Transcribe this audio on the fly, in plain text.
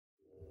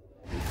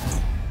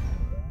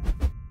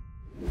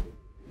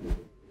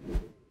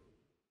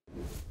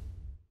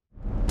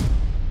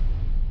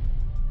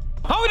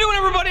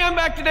am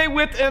back today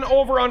with an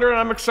over-under, and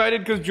I'm excited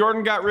because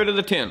Jordan got rid of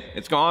the tin.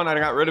 It's gone. I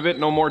got rid of it.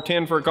 No more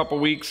tin for a couple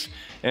weeks.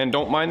 And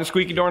don't mind the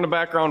squeaky door in the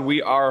background.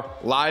 We are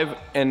live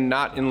and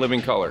not in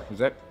living color. Is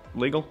that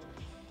legal?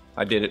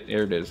 I did it.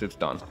 There it is. It's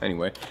done.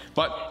 Anyway,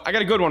 but I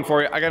got a good one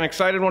for you. I got an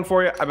excited one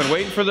for you. I've been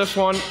waiting for this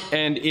one,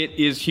 and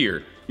it is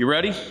here. You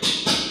ready?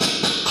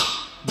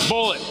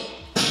 Bullet.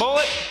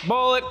 Bullet,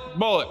 bullet,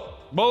 bullet.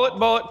 Bullet,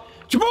 bullet.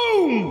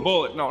 Boom!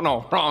 Bullet.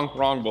 No,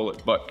 wrong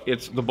bullet, but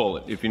it's the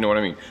bullet, if you know what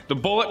I mean. The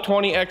Bullet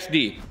 20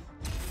 XD.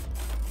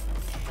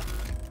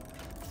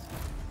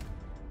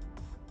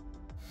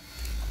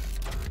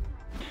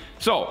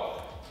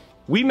 So,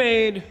 we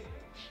made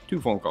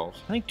 2 phone calls.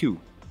 I think 2.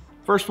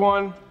 First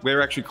one, we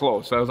were actually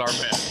close. That was our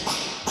bad.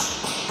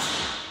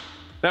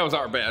 That was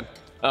our bad.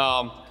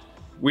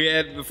 We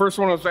had, the first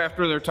one was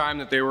after their time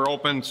that they were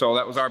open, so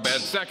that was our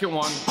bad. Second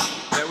one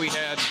that we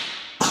had,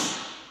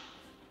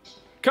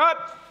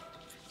 cut.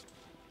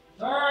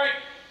 All right.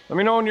 Let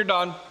me know when you're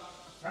done.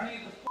 Trying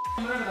to get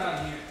the rivet out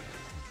of here.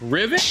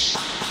 Rivet?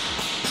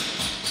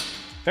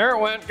 There it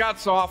went,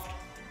 got soft.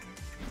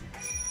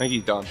 I think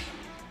he's done.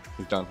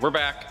 He's done. We're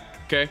back,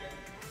 okay?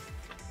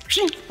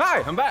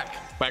 Hi, I'm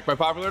back. Back by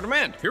popular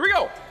demand. Here we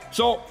go.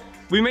 So,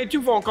 we made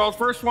 2 phone calls.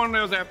 First one,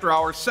 that was after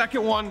hours.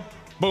 Second one,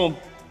 boom.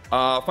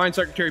 Fine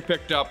secretary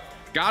picked up,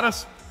 got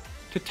us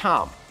to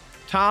Tom.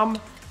 Tom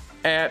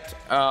at,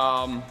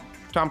 Tom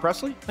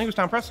Presley? I think it was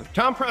Tom Presley.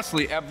 Tom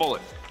Presley at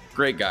Bullet.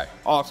 Great guy,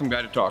 awesome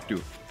guy to talk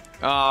to.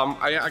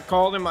 I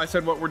called him, I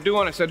said what we're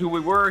doing, I said who we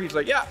were. He's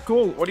like, yeah,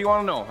 cool, what do you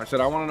want to know? I said,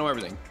 I want to know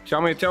everything.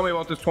 Tell me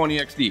about this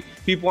 20XD.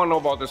 People want to know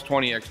about this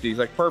 20XD. He's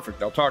like,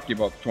 perfect, I'll talk to you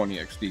about the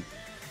 20XD.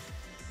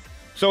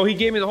 So he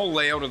gave me the whole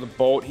layout of the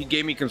boat. He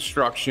gave me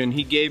construction.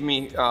 He gave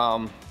me,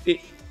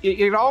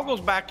 it all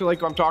goes back to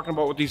like I'm talking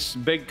about with these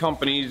big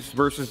companies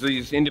versus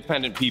these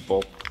independent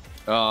people.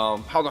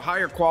 How the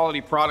higher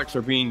quality products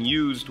are being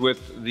used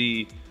with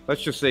the,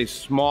 let's just say,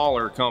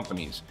 smaller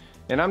companies.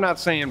 And I'm not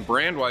saying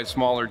brand-wise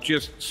smaller,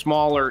 just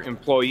smaller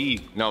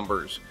employee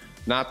numbers,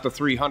 not the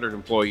 300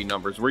 employee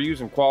numbers. We're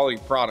using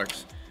quality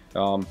products.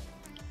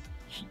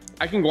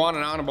 I can go on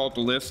and on about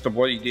the list of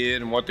what he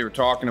did and what they were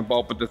talking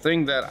about, but the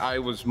thing that I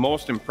was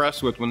most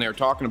impressed with when they were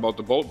talking about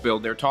the boat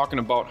build, they're talking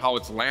about how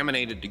it's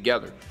laminated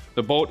together.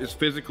 The boat is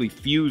physically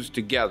fused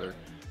together.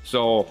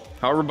 So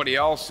how everybody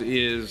else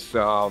is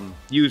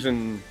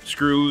using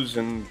screws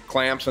and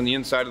clamps on the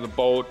inside of the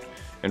boat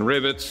and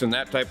rivets and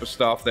that type of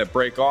stuff that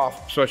break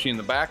off, especially in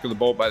the back of the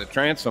boat by the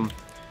transom,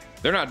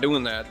 they're not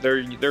doing that.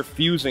 They're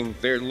fusing,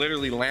 they're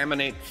literally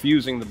laminate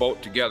fusing the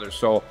boat together.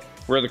 So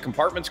where the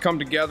compartments come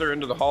together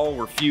into the hull,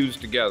 we're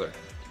fused together.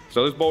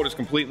 So this boat is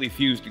completely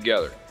fused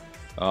together,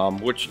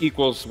 which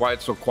equals why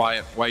it's so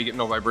quiet, why you get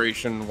no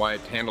vibration, why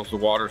it handles the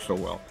water so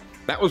well.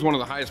 That was one of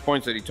the highest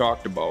points that he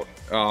talked about.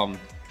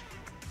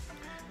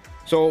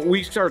 So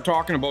we started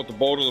talking about the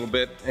boat a little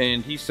bit,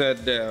 and he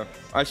said,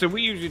 I said,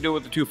 we usually do it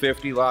with the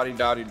 250,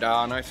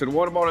 la-di-da-di-da, and I said,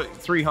 what about a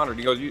 300?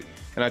 He goes,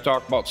 and I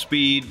talked about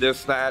speed,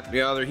 this, that,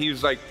 the other. He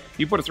was like,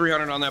 you put a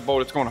 300 on that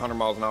boat, it's going 100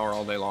 miles an hour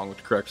all day long with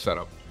the correct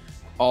setup.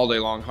 All day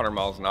long, 100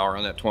 miles an hour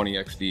on that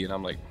 20XD, and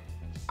I'm like,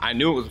 I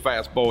knew it was a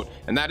fast boat,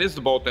 and that is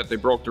the boat that they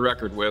broke the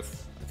record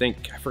with. I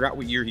forgot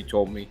what year he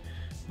told me,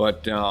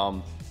 but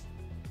I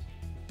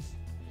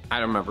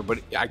don't remember, but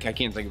I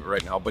can't think of it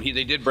right now, but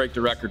they did break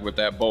the record with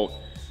that boat.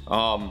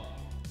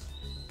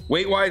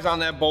 Weight-wise on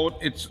that boat,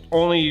 it's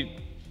only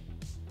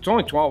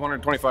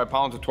 1,225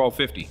 pounds at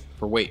 1,250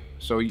 for weight.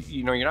 So,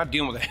 you know, you're not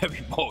dealing with a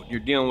heavy boat.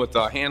 You're dealing with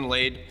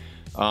hand-laid,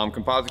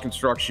 composite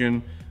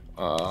construction,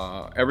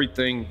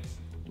 everything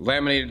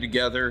laminated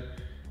together.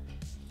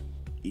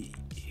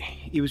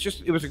 It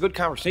was a good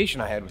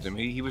conversation I had with him.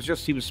 He was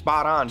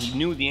spot on. He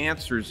knew the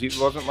answers. It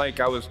wasn't like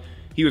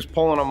he was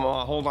pulling them,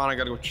 hold on, I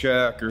gotta go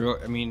check,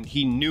 or, I mean,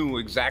 he knew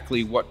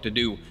exactly what to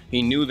do.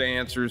 He knew the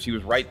answers, he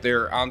was right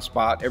there on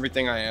spot.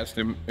 Everything I asked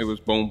him, it was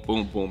boom,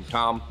 boom, boom.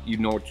 Tom, you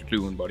know what you're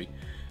doing, buddy.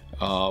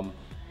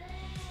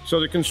 So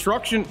the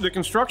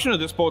construction of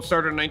this boat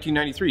started in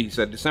 1993. He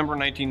said December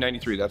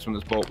 1993, that's when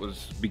this boat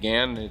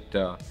began.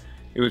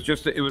 It was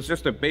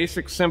just a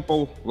basic,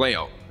 simple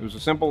layout. It was a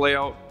simple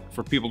layout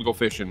for people to go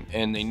fishing,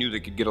 and they knew they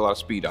could get a lot of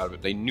speed out of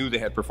it. They knew they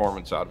had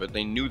performance out of it.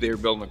 They knew they were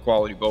building a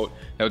quality boat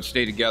that would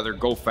stay together,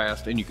 go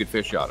fast, and you could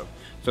fish out of.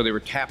 So they were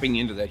tapping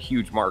into that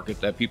huge market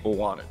that people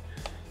wanted.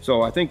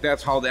 So I think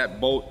that's how that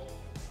boat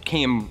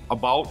came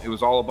about. It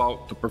was all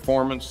about the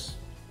performance,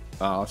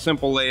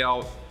 simple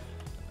layout,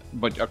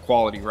 but a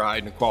quality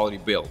ride and a quality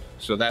build.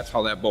 So that's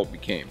how that boat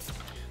became.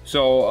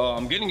 So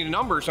I'm getting the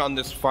numbers on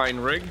this fine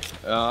rig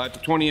at the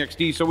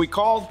 20XD. So we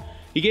called.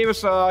 He gave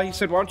us, he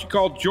said, why don't you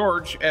call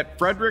George at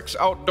Fredricks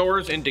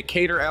Outdoors in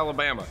Decatur,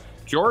 Alabama.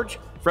 George,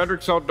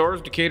 Fredricks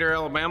Outdoors, Decatur,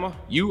 Alabama,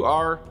 you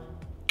are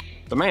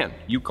the man.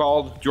 You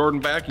called Jordan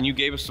back and you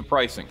gave us the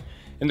pricing.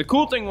 And the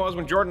cool thing was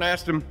when Jordan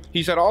asked him,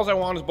 he said, all I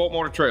want is boat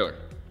motor trailer.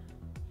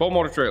 Boat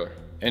motor trailer.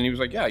 And he was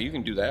like, yeah, you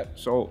can do that.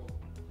 So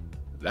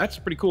that's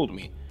pretty cool to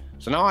me.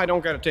 So now I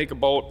don't got to take a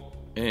boat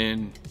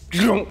and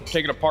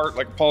take it apart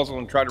like a puzzle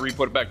and try to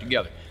re-put it back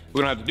together.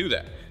 We don't have to do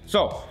that.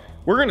 So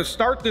we're gonna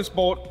start this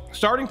boat,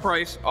 starting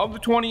price of the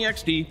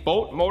 20XD,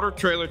 boat, motor,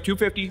 trailer,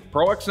 250,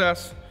 Pro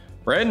XS,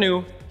 brand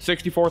new,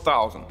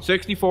 64,000.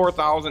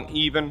 64,000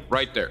 even,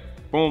 right there.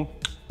 Boom,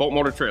 boat,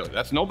 motor, trailer.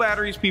 That's no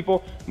batteries,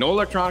 people, no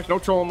electronics, no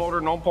trolling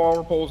motor, no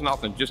power poles,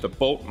 nothing. Just a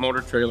boat,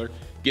 motor, trailer.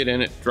 Get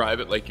in it,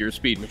 drive it like you're a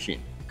speed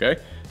machine, okay?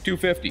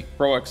 250,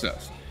 Pro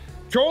XS.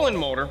 Trolling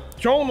motor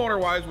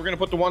wise, we're gonna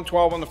put the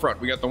 112 on the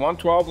front. We got the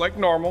 112 like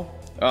normal,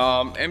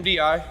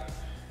 MDI.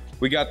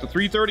 We got the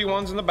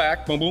 331s in the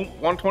back, boom, boom,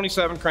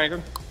 127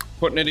 cranker,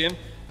 putting it in.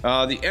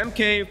 The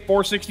MK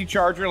 460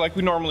 charger like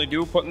we normally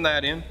do, putting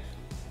that in.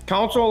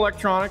 Console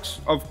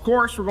electronics, of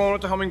course, we're going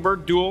with the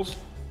Humminbird duals,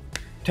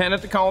 10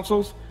 at the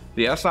consoles,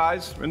 the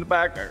SIs in the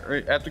back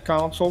at the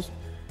consoles.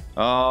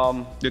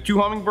 The 2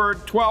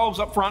 Humminbird 12s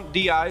up front,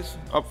 DIs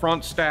up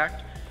front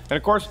stacked. And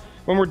of course,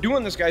 when we're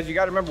doing this, guys, you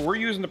got to remember we're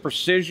using the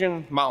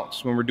precision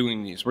mounts when we're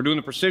doing these. We're doing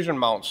the precision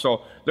mounts,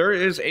 so there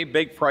is a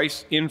big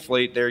price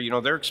inflate there. You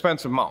know, they're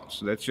expensive mounts.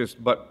 That's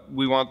just, but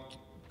we want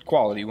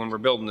quality when we're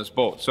building this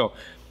boat. So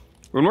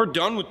when we're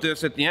done with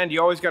this, at the end,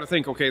 you always got to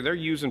think, okay, they're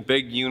using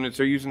big units.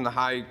 They're using the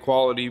high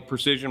quality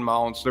precision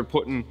mounts. They're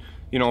putting,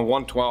 you know,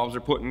 112s.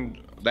 They're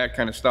putting that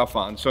kind of stuff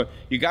on. So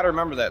you got to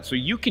remember that. So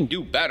you can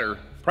do better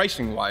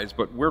pricing wise,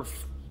 but we're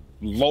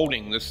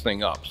loading this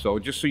thing up. So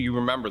just so you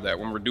remember that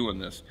when we're doing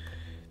this.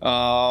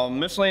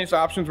 Miscellaneous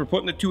options, we're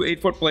putting the 2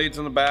 8-foot blades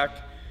in the back,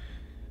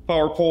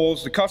 power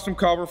poles, the custom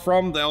cover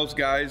from those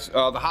guys,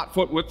 the hot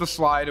foot with the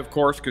slide, of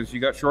course, because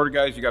you got shorter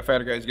guys, you got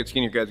fatter guys, you got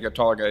skinnier guys, you got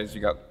taller guys,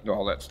 you got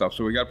all that stuff.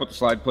 So we got to put the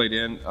slide plate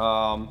in.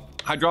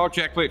 Hydraulic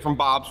jack plate from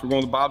Bob's. We're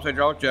going with Bob's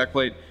hydraulic jack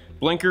plate.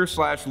 Blinker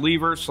slash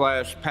lever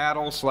slash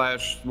paddle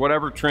slash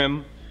whatever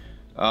trim.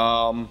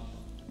 A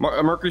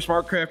Mercury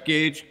SmartCraft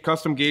gauge,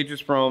 custom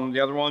gauges from the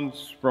other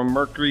ones from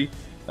Mercury.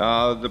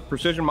 The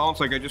precision mounts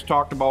like I just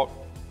talked about.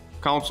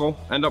 Console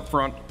and up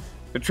front.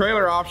 The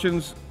trailer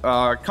options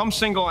come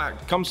single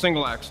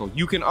axle.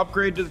 You can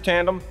upgrade to the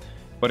tandem,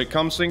 but it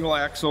comes single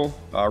axle,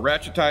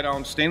 ratchet tie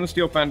down, stainless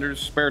steel fenders,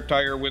 spare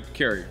tire with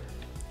carrier.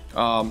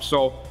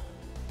 So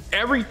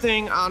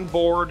everything on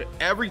board,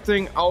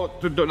 everything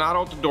out the door, not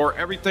out the door,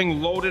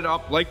 everything loaded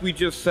up like we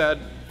just said,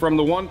 from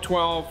the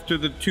 112 to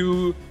the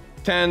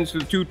 210s to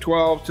the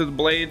 212s to the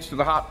blades to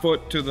the hot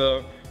foot to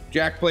the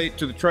jack plate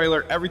to the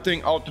trailer,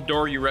 everything out the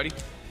door. You ready?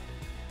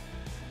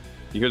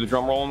 You hear the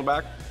drum roll in the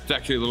back? It's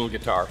actually a little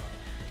guitar.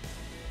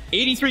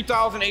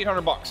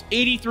 83,800 bucks.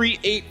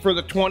 83.8 for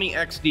the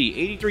 20XD.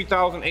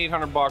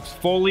 83,800 bucks,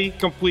 fully,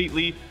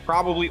 completely,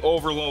 probably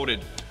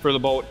overloaded for the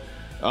boat.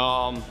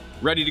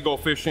 Ready to go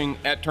fishing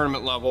at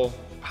tournament level,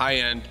 high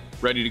end,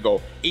 ready to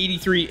go.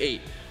 83.8.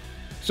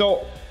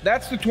 So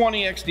that's the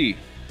 20XD.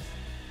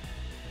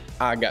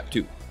 I got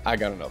two. I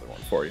got another one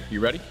for you. You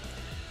ready?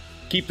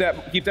 Keep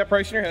that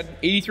price in your head.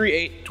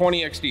 83.8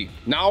 20XD.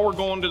 Now we're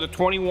going to the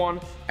 21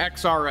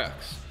 XRX.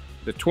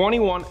 The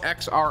 21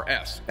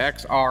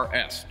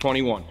 XRS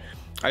 21.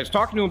 I was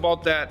talking to him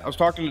about that. I was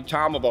talking to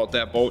Tom about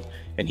that boat,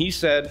 and he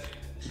said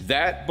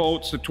that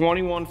boat's the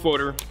 21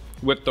 footer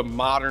with the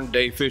modern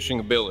day fishing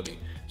ability.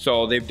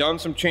 So they've done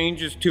some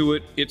changes to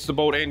it. It's the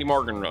boat Andy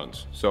Morgan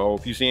runs. So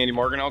if you see Andy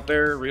Morgan out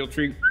there,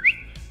 Realtree,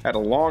 had a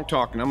long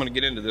talk, and I'm gonna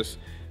get into this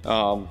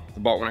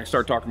about when I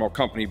start talking about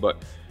company, but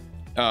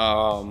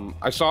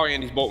I saw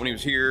Andy's boat when he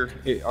was here.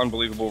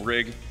 Unbelievable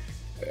rig.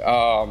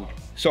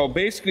 So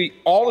basically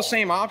all the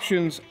same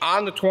options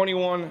on the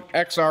 21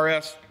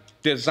 XRS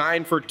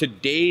designed for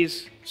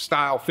today's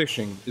style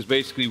fishing is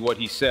basically what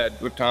he said,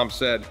 what Tom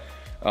said,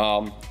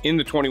 in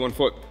the 21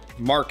 foot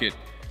market.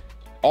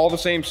 All the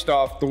same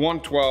stuff, the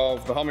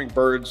 112, the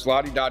Humminbirds,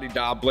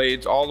 la-di-da-di-da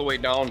blades, all the way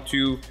down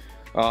to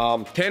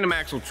tandem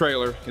axle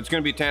trailer. It's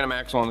gonna be a tandem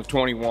axle on the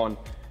 21.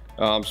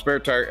 Spare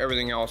tire,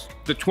 everything else.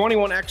 The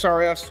 21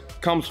 XRS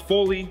comes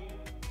fully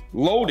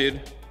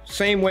loaded,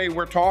 same way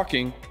we're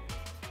talking,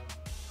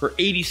 for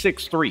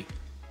 86.3.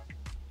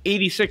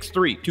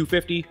 86.3,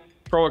 250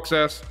 Pro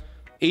XS,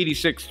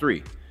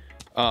 86.3.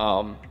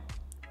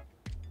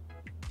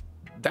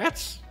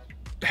 That's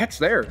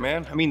there,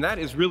 man. I mean, that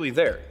is really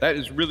there. That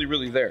is really,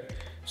 really there.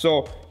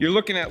 So you're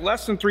looking at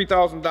less than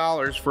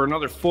 $3,000 for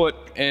another foot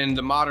in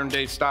the modern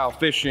day style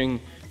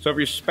fishing. So if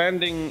you're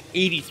spending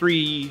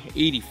 83,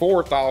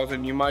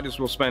 84,000, you might as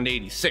well spend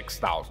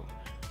 86,000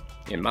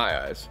 in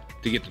my eyes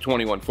to get the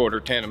 21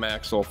 footer tandem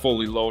axle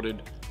fully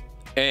loaded.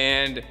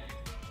 And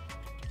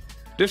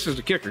this is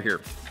the kicker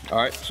here. All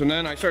right, so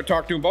then I started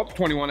talking to him about the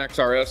 21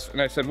 XRS,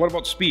 and I said, what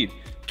about speed?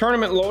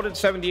 Tournament loaded,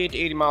 78 to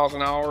 80 miles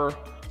an hour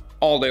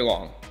all day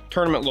long.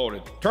 Tournament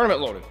loaded,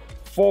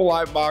 full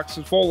live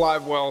boxes, full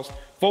live wells,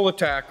 full of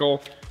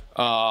tackle.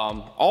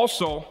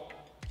 Also,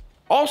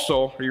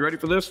 are you ready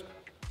for this?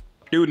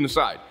 Dude in the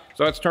side.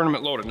 So that's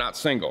tournament loaded, not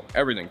single.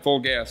 Everything, full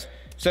gas,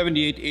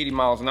 78 to 80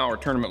 miles an hour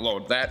tournament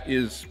load. That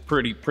is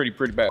pretty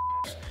bad.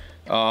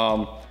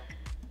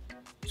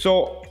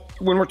 So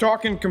when we're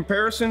talking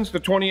comparisons,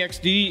 the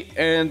 20XD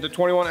and the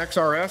 21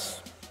 XRS,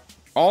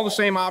 all the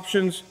same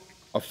options,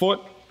 a foot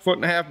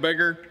and a half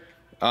bigger.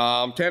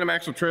 Tandem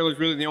axle trailer is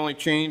really the only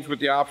change with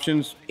the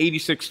options.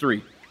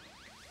 86.3.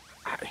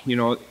 You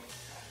know,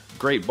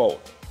 great boat.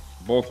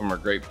 Both of them are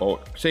great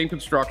boat. Same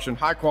construction,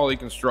 high quality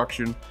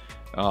construction,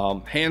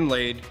 hand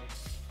laid.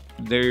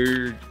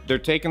 They're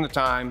taking the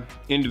time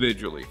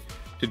individually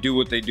to do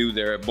what they do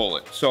there at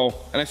Bullet. So,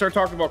 and I started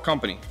talking about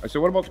company. I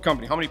said, what about the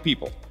company? How many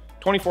people?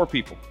 24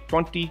 people.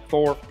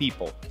 24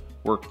 people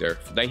work there.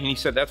 And he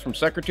said that's from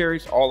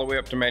secretaries all the way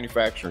up to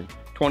manufacturing.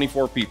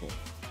 24 people.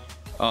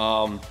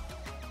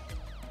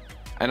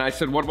 And I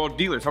said, what about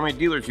dealers? How many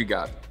dealers you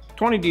got?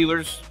 20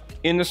 dealers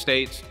in the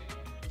States.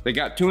 They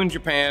got 2 in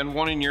Japan,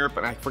 1 in Europe,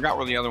 and I forgot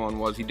where the other one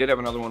was. He did have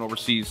another one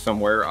overseas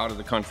somewhere out of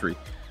the country.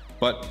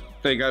 But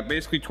they got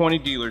basically 20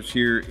 dealers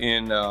here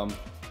in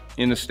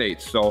the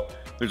States. So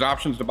there's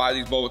options to buy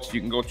these boats. You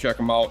can go check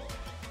them out.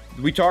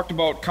 We talked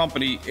about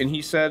company, and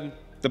he said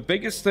the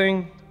biggest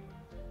thing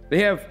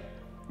they have,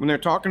 when they're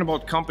talking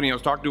about company, I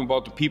was talking to him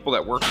about the people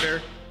that work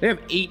there. They have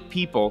 8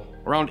 people,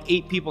 around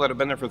 8 people that have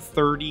been there for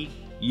 30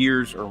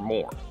 years or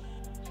more.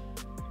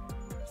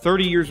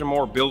 30 years or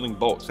more building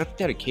boats. That's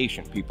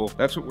dedication, people.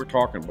 That's what we're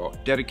talking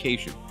about,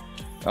 dedication.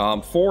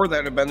 4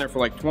 that have been there for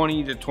like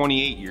 20 to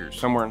 28 years,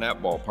 somewhere in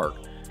that ballpark.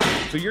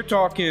 So you're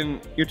talking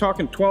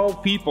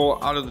 12 people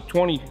out of the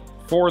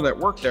 24 that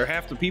work there.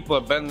 Half the people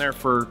have been there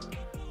for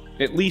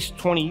at least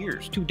 20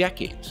 years, 2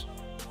 decades.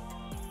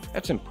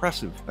 That's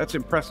impressive. That's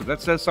impressive.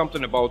 That says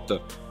something about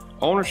the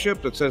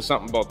ownership, that says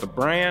something about the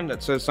brand,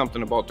 that says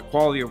something about the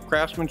quality of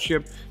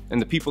craftsmanship,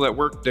 and the people that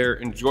work there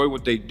enjoy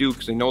what they do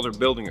because they know they're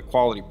building a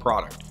quality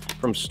product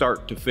from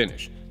start to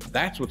finish.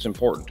 That's what's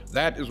important.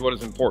 That is what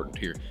is important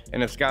here.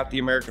 And it's got the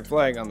American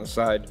flag on the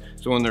side,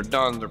 so when they're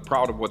done, they're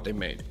proud of what they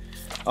made.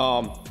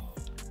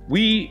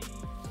 We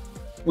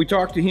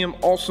talked to him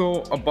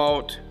also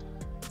about,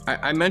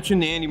 I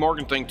mentioned the Andy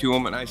Morgan thing to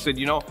him, and I said,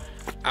 you know,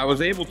 I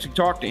was able to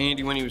talk to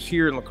Andy when he was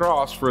here in La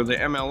Crosse for the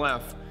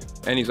MLF,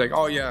 and he's like,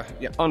 oh yeah,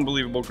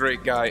 unbelievable,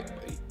 great guy.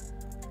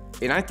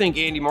 And I think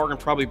Andy Morgan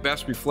probably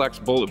best reflects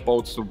Bullet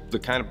Boats, the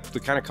kind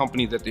of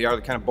company that they are,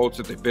 the kind of boats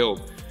that they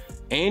build.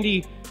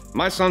 Andy,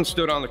 my son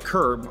stood on the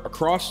curb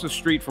across the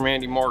street from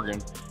Andy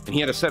Morgan, and he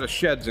had a set of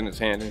sheds in his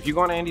hand. And if you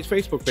go on Andy's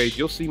Facebook page,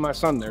 you'll see my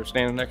son there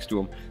standing next to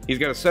him. He's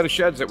got a set of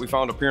sheds that we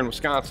found up here in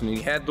Wisconsin, and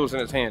he had those in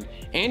his hand.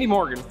 Andy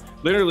Morgan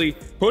literally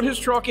put his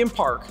truck in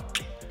park,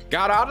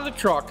 got out of the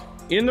truck,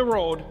 in the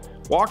road,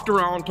 walked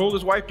around, told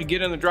his wife to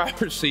get in the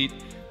driver's seat,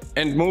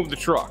 and moved the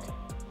truck.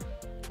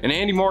 And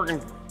Andy Morgan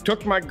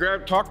talked to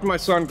my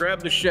son,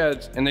 grabbed the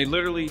sheds, and they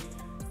literally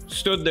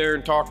stood there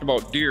and talked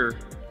about deer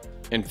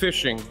and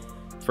fishing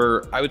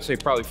for, I would say,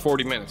 probably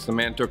 40 minutes. The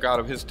man took out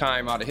of his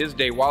time, out of his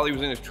day, while he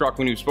was in his truck,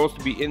 when he was supposed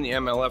to be in the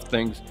MLF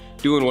things,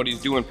 doing what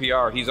he's doing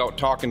PR. He's out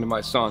talking to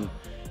my son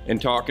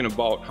and talking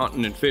about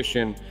hunting and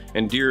fishing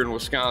and deer in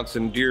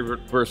Wisconsin, deer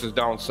versus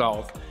down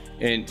south.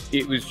 And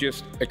it was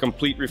just a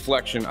complete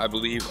reflection, I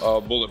believe,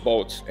 of Bullet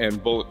Boats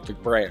and Bullet the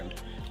brand.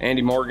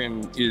 Andy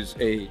Morgan is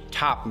a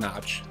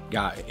top-notch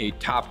guy,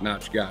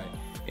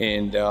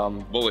 And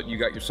Bullet, you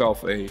got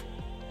yourself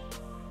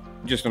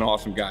just an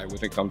awesome guy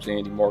when it comes to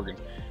Andy Morgan.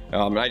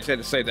 And I just had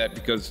to say that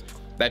because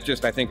that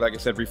just, I think, like I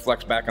said,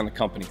 reflects back on the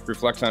company,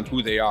 reflects on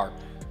who they are,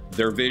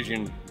 their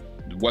vision,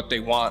 what they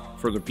want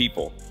for the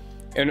people.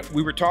 And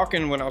we were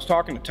talking, when I was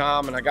talking to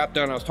Tom and I got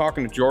done, I was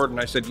talking to Jordan,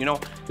 I said, you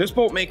know, this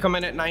boat may come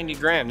in at 90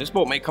 grand, this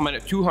boat may come in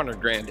at 200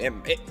 grand.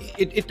 And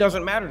it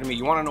doesn't matter to me.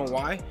 You wanna know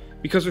why?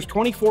 Because there's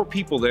 24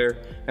 people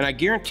there, and I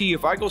guarantee you,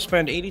 if I go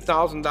spend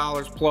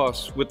 $80,000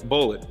 plus with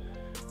Bullet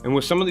and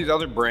with some of these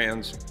other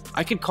brands,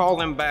 I could call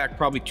them back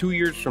probably 2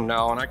 years from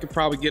now, and I could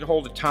probably get a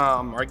hold of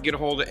Tom, or I could get a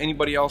hold of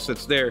anybody else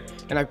that's there,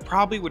 and I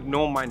probably would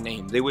know my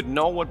name. They would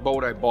know what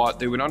boat I bought,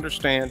 they would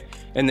understand,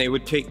 and they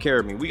would take care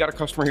of me. We got a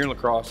customer here in La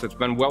Crosse that's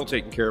been well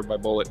taken care of by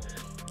Bullet,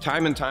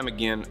 time and time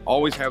again.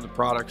 Always have the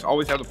products,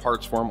 always have the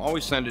parts for them,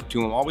 always send it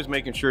to them, always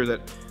making sure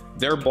that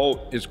their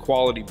boat is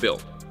quality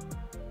built.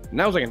 And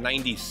that was like a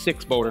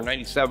 96 boat or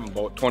 97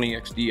 boat,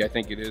 20XD I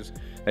think it is,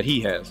 that he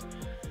has.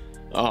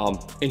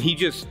 And he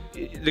just,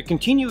 the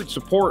continued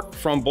support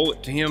from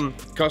Bullet to him,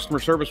 customer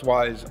service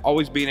wise,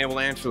 always being able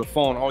to answer the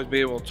phone, always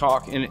being able to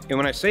talk. And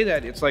when I say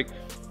that, it's like,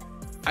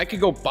 I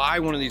could go buy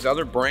one of these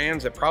other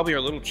brands that probably are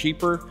a little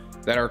cheaper,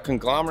 that are a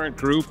conglomerate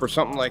group or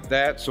something like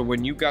that. So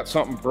when you got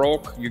something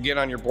broke, you get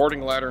on your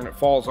boarding ladder and it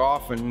falls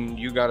off, and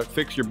you got to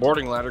fix your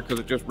boarding ladder because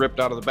it just ripped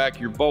out of the back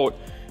of your boat.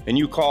 And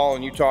you call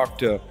and you talk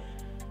to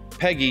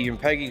Peggy, and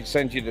Peggy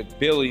sends you to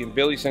Billy, and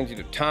Billy sends you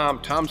to Tom,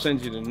 Tom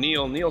sends you to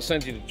Neil, Neil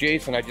sends you to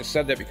Jason. I just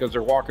said that because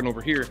they're walking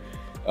over here.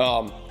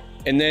 And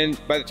then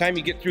by the time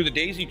you get through the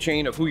daisy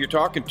chain of who you're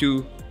talking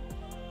to,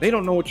 they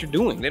don't know what you're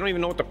doing. They don't even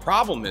know what the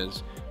problem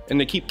is. And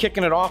they keep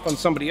kicking it off on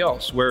somebody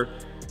else, where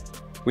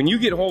when you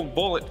get hold of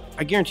Bullet,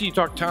 I guarantee you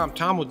talk to Tom,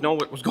 Tom would know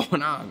what was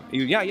going on.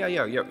 He would, yeah,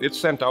 it's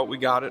sent out, we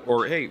got it.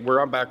 Or, hey,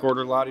 we're on back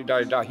order,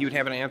 la-di-da-di-da. He would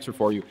have an answer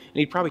for you. And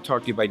he'd probably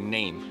talk to you by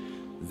name.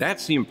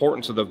 That's the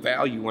importance of the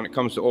value when it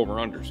comes to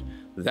over-unders.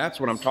 That's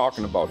what I'm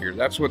talking about here.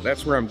 That's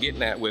where I'm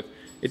getting at with,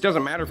 it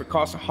doesn't matter if it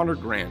costs 100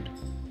 grand.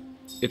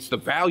 It's the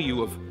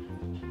value of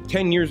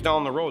 10 years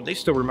down the road, they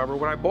still remember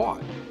what I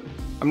bought.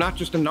 I'm not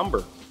just a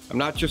number. I'm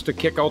not just a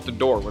kick out the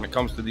door when it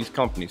comes to these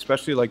companies,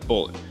 especially like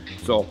Bullet.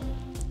 So,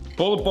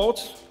 Bullet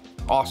Boats,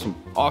 Awesome,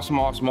 awesome,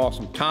 awesome,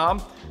 awesome.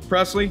 Tom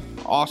Presley,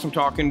 awesome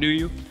talking to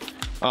you.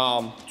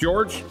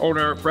 George,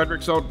 owner of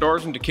Fredricks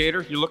Outdoors in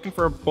Decatur. You're looking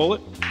for a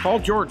bullet? Call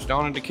George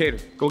down in Decatur.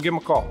 Go give him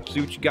a call.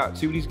 See what you got.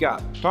 See what he's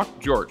got. Talk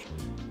to George.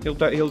 He'll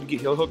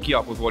hook you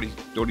up with what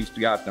he's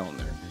got down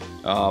there.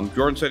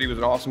 Jordan said he was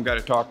an awesome guy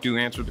to talk to,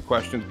 answered the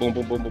questions, boom,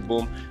 boom, boom, boom,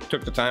 boom.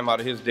 Took the time out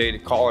of his day to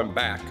call him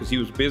back because he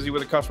was busy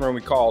with a customer when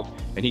we called,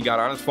 and he got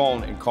on his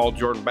phone and called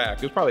Jordan back.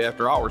 It was probably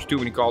after hours too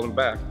when he called him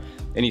back,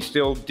 and he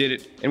still did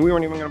it, and we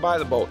weren't even gonna buy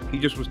the boat. He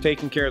just was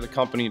taking care of the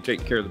company and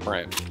taking care of the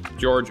brand.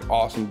 George,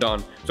 awesome,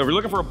 done. So if you're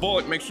looking for a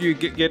bullet, make sure you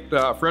get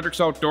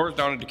Fredricks Outdoors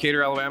down in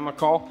Decatur, Alabama,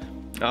 call.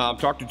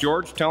 Talk to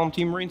George, tell him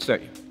Team Marine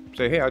sent you.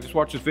 Say, hey, I just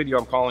watched this video,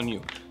 I'm calling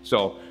you.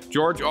 So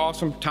George,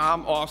 awesome.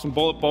 Tom, awesome.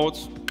 Bullet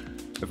boats.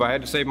 If I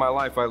had to save my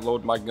life, I'd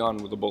load my gun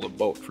with a bullet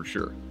boat for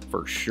sure,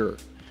 for sure.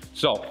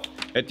 So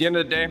at the end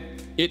of the day,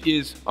 it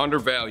is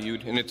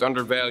undervalued, and it's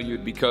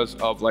undervalued because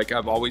of, like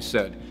I've always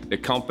said, the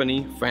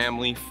company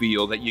family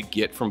feel that you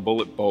get from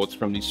bullet boats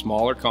from these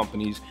smaller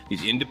companies,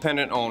 these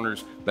independent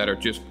owners that are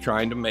just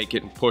trying to make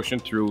it and pushing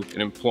through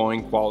and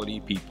employing quality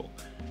people.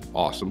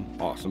 Awesome,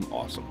 awesome,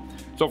 awesome.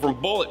 So from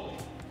Bullet,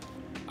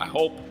 I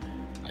hope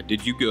I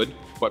did you good.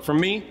 But from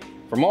me,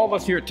 from all of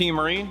us here at Team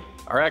Marine,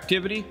 our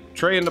activity,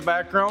 Trey in the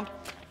background,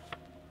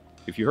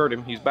 if you heard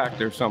him, he's back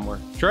there somewhere.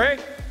 Trey?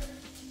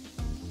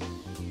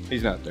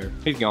 He's not there.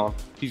 He's gone.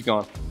 He's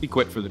gone. He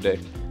quit for the day.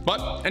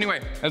 But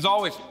anyway, as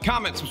always,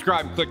 comment,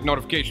 subscribe, and click the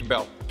notification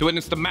bell to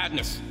witness the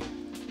madness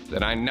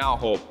that I now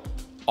hope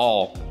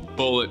all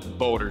bullet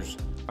boaters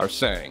are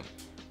saying.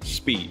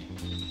 Speed,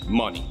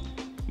 money,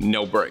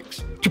 no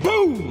brakes.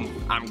 Kaboom!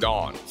 I'm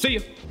gone. See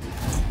ya.